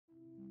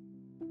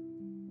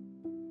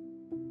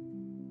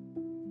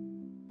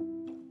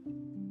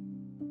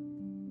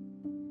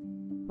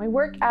My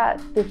work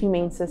at the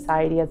Humane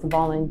Society as a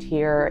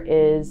volunteer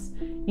is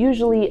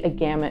usually a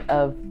gamut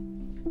of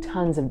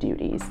tons of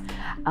duties.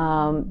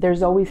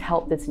 There's always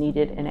help that's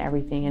needed in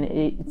everything, and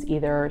it's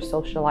either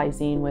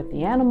socializing with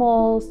the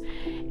animals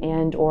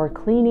and or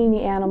cleaning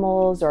the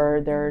animals or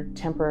their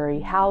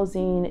temporary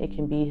housing. It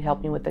can be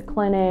helping with the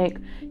clinic,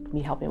 it can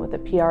be helping with the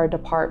PR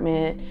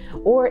department,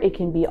 or it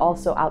can be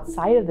also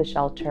outside of the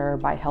shelter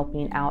by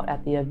helping out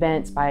at the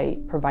events by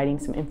providing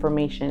some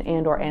information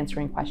and or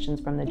answering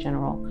questions from the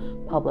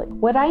general public.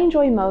 What I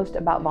enjoy most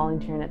about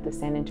volunteering at the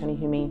San Antonio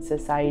Humane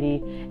Society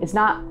is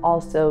not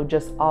also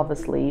just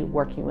obviously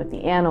working with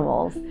the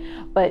animals,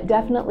 but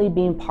definitely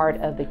being part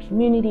of the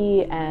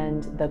community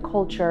and the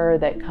culture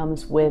that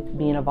comes with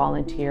being a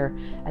volunteer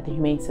at the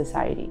Humane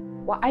Society.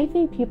 Well, I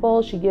think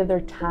people should give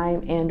their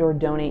time and or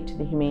donate to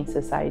the Humane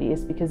Society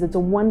is because it's a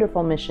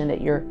wonderful mission that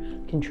you're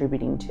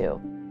contributing to.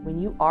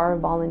 When you are a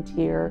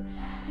volunteer,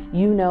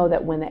 you know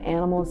that when the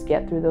animals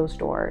get through those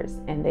doors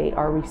and they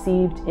are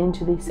received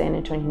into the San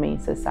Antonio Humane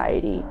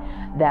Society,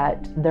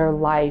 that their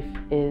life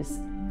is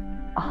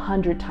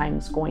 100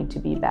 times going to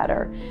be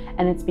better.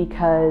 And it's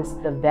because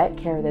the vet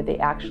care that they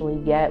actually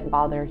get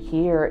while they're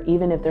here,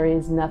 even if there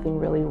is nothing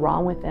really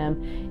wrong with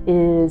them,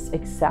 is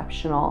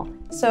exceptional.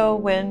 So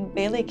when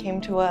Bailey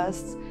came to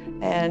us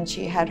and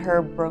she had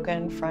her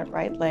broken front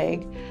right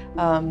leg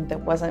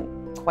that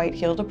wasn't quite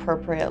healed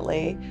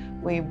appropriately,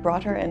 we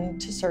brought her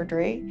into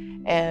surgery.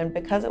 And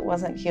because it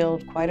wasn't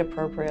healed quite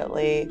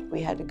appropriately,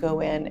 we had to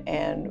go in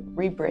and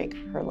re-break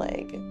her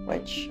leg,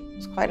 which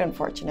was quite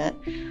unfortunate.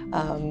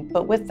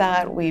 But with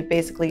that, we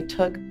basically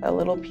took a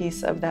little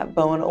piece of that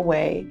bone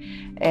away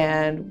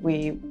and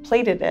we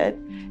plated it.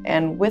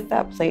 And with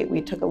that plate,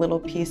 we took a little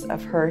piece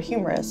of her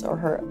humerus, or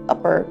her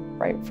upper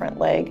right front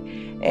leg,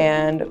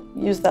 and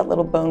used that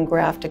little bone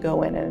graft to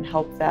go in and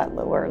help that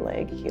lower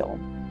leg heal.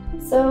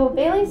 So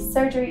Bailey's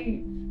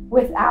surgery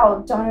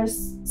without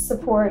donors'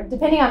 support,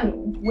 depending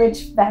on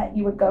which vet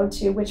you would go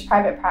to, which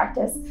private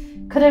practice,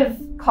 could have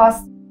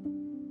cost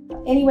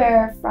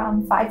anywhere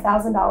from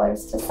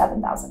 $5,000 to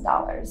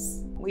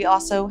 $7,000. We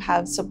also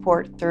have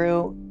support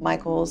through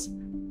Michael's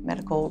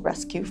Medical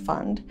Rescue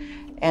Fund,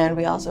 and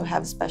we also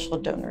have special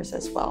donors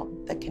as well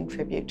that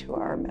contribute to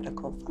our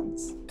medical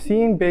funds.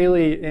 Seeing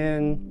Bailey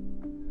in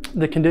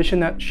the condition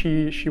that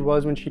she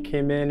was when she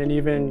came in, and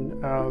even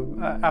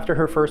after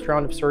her first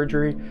round of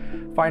surgery,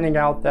 finding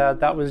out that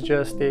that was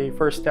just a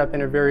first step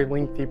in a very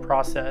lengthy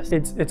process.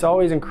 It's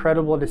always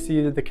incredible to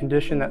see the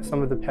condition that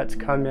some of the pets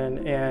come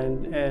in,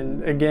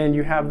 and again,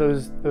 you have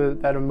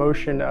that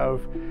emotion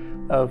of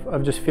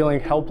just feeling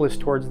helpless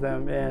towards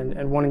them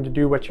and wanting to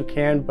do what you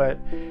can, but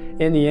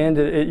in the end,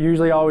 it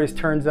usually always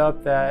turns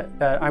up that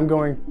I'm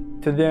going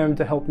to them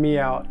to help me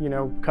out, you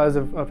know, because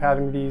of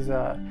having these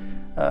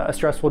a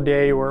stressful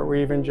day or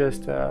even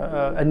just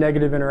a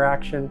negative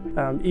interaction.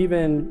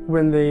 Even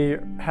when they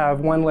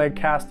have one leg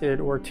casted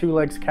or two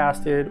legs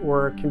casted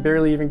or can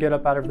barely even get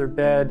up out of their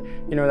bed,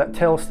 you know, that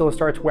tail still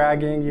starts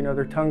wagging, you know,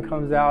 their tongue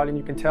comes out, and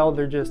you can tell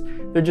they're just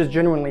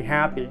genuinely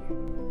happy.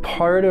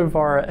 Part of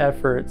our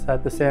efforts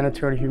at the San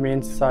Antonio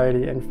Humane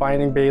Society in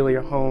finding Bailey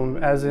a home,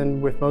 as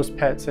in with most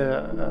pets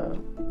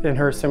in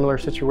her similar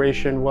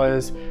situation,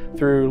 was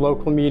through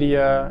local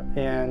media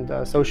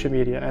and social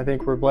media. And I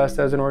think we're blessed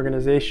as an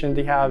organization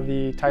to have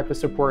the type of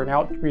support and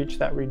outreach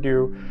that we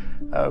do,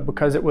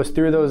 because it was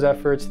through those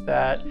efforts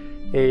that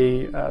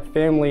a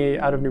family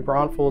out of New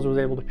Braunfels was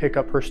able to pick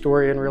up her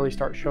story and really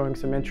start showing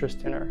some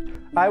interest in her.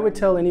 I would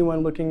tell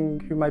anyone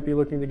who might be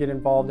looking to get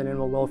involved in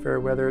animal welfare,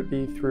 whether it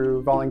be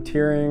through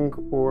volunteering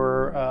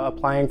or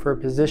applying for a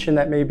position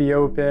that may be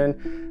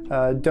open,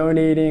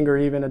 donating, or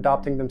even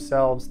adopting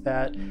themselves,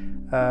 that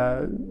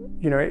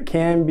you know, it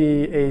can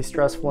be a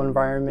stressful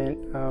environment.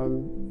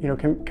 You know,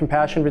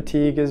 compassion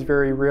fatigue is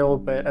very real,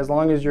 but as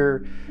long as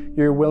you're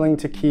willing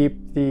to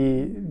keep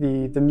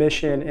the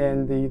mission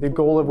and the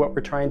goal of what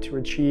we're trying to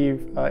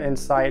achieve in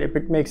sight,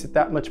 it makes it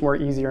that much more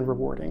easier and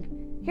rewarding.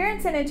 Here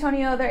in San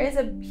Antonio, there is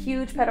a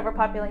huge pet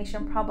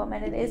overpopulation problem,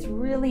 and it is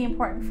really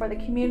important for the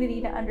community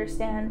to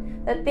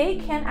understand that they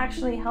can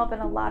actually help in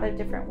a lot of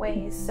different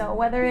ways. So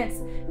whether it's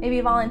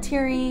maybe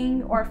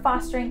volunteering or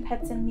fostering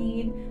pets in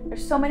need,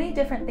 there's so many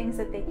different things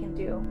that they can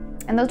do.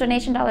 And those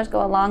donation dollars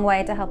go a long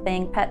way to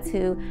helping pets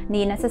who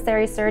need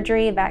necessary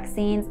surgery,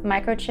 vaccines,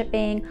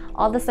 microchipping,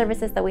 all the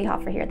services that we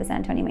offer here at the San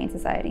Antonio Humane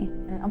Society.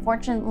 And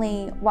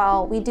unfortunately,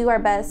 while we do our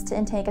best to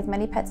intake as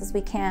many pets as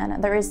we can,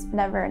 there is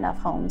never enough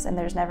homes, and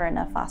there's never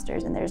enough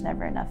fosters, and there's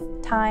never enough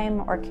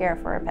time or care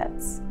for our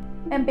pets.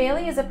 And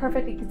Bailey is a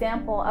perfect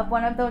example of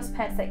one of those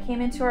pets that came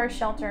into our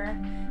shelter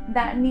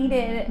that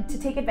needed to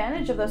take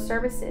advantage of those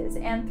services.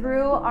 And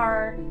through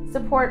our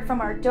support from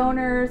our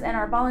donors and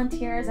our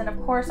volunteers, and of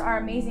course our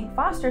amazing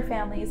foster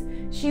families,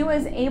 she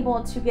was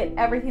able to get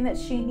everything that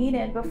she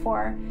needed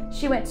before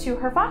she went to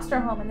her foster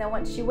home. And then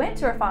once she went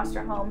to her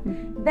foster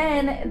home,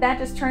 then that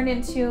just turned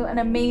into an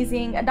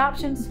amazing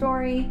adoption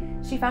story.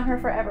 She found her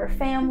forever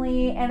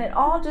family, and it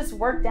all just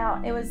worked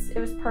out. It was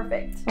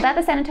perfect. At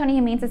the San Antonio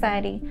Humane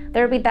Society,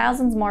 there will be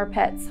thousands more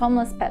pets,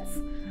 homeless pets,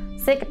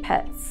 sick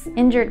pets,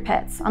 injured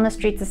pets on the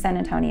streets of San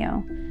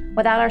Antonio.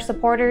 Without our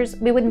supporters,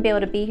 we wouldn't be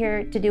able to be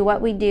here to do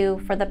what we do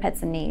for the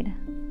pets in need.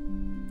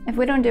 If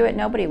we don't do it,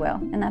 nobody will,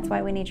 and that's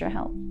why we need your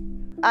help.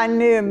 I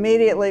knew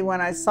immediately when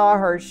I saw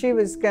her, she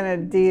was going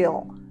to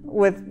deal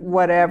with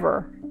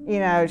whatever. You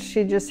know,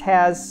 she just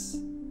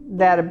has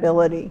that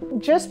ability.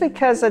 Just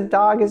because a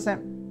dog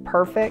isn't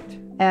perfect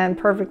and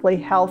perfectly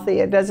healthy,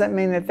 it doesn't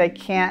mean that they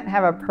can't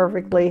have a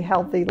perfectly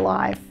healthy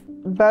life.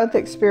 Both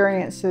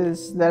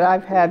experiences that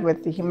I've had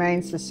with the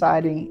Humane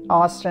Society,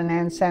 Austin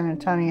and San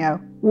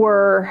Antonio,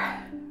 were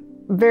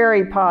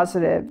very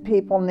positive.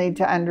 People need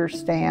to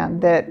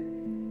understand that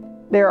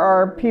there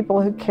are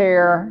people who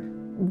care,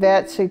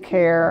 vets who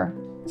care,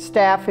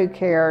 staff who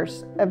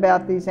cares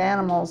about these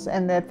animals,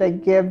 and that they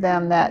give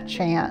them that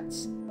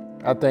chance.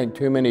 I think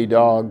too many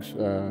dogs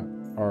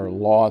are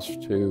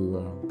lost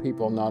to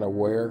people not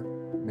aware,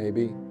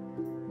 maybe,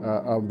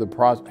 of the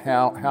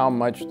how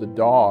much the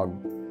dog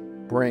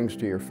brings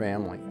to your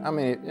family. I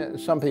mean,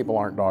 some people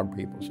aren't dog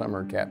people, some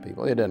are cat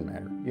people. It doesn't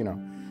matter, you know.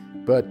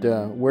 But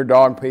we're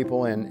dog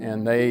people,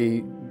 and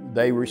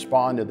they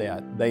respond to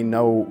that. They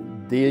know,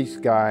 these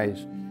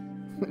guys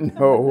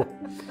know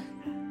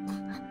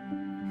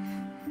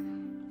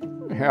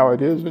how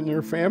it is in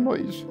your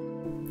families.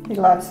 He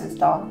loves his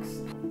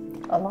dogs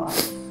a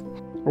lot.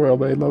 Well,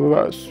 they love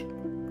us.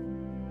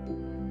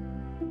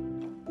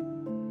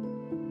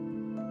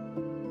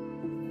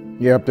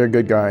 Yep, they're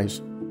good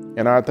guys.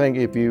 And I think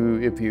if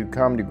you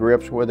come to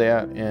grips with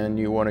that and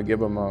you want to give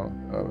them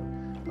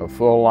a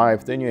full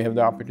life, then you have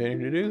the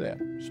opportunity to do that.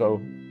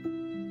 So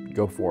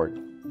go for it.